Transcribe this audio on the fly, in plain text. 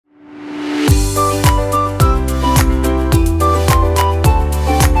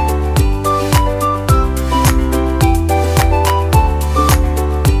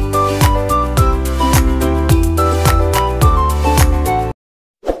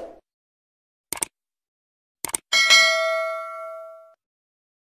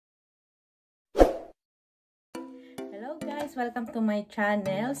guys! Welcome to my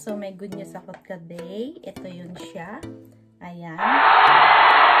channel. So may good news ako today. Ito yun siya. Ayan.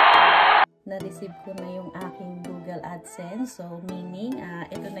 Na-receive ko na yung aking Google AdSense. So meaning,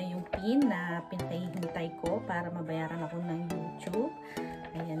 ito na yung PIN na pinahihintay ko para mabayaran ako ng YouTube.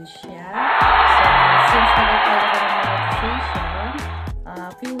 Ayan siya. So since nag-apply ako ng registration,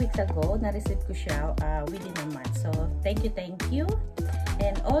 a few weeks ago, na-receive ko siya within a month. So thank you.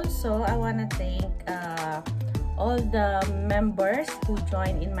 And also, I wanna thank all the members who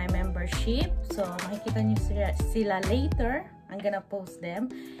joined in my membership. So, makikita nyo sila later. I'm gonna post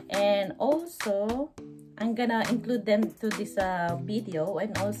them. And also, I'm gonna include them to this video.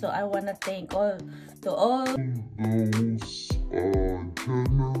 And also, I wanna thank all those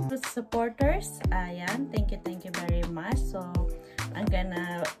supporters. Ayan, thank you very much. So, I'm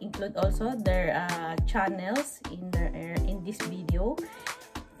gonna include also their channels in this video.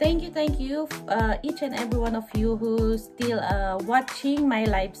 Thank you each and every one of you who's still watching my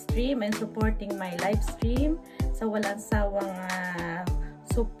live stream and supporting my live stream. Sa walang sawang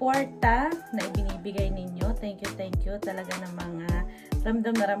suporta na ibinibigay ninyo. Thank you. Talaga namang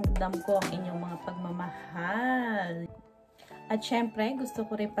ramdam na ramdam ko ang inyong mga pagmamahal. At syempre, gusto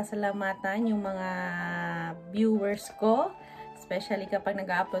ko rin pasalamatan yung mga viewers ko. Especially kapag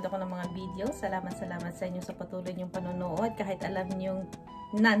nag-upload ako ng mga videos. Salamat sa inyo sa patuloy niyong panonood. Kahit alam niyong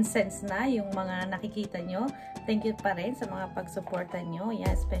nonsense na yung mga nakikita nyo. Thank you pa rin sa mga pagsuporta nyo.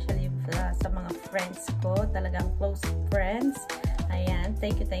 Yeah, especially sa mga friends ko. Talagang close friends. Ayan,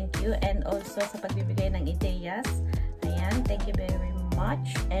 thank you. And also sa pagbibigay ng ideas. Ayan, thank you very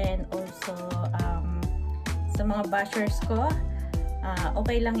much. And also sa mga bashers ko.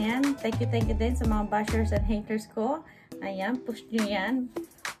 Okay lang yan. Thank you din sa mga bashers and haters ko. Ayan, push nyo yan.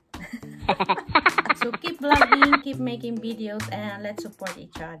 So keep vlogging, keep making videos, and let's support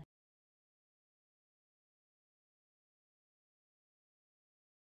each other.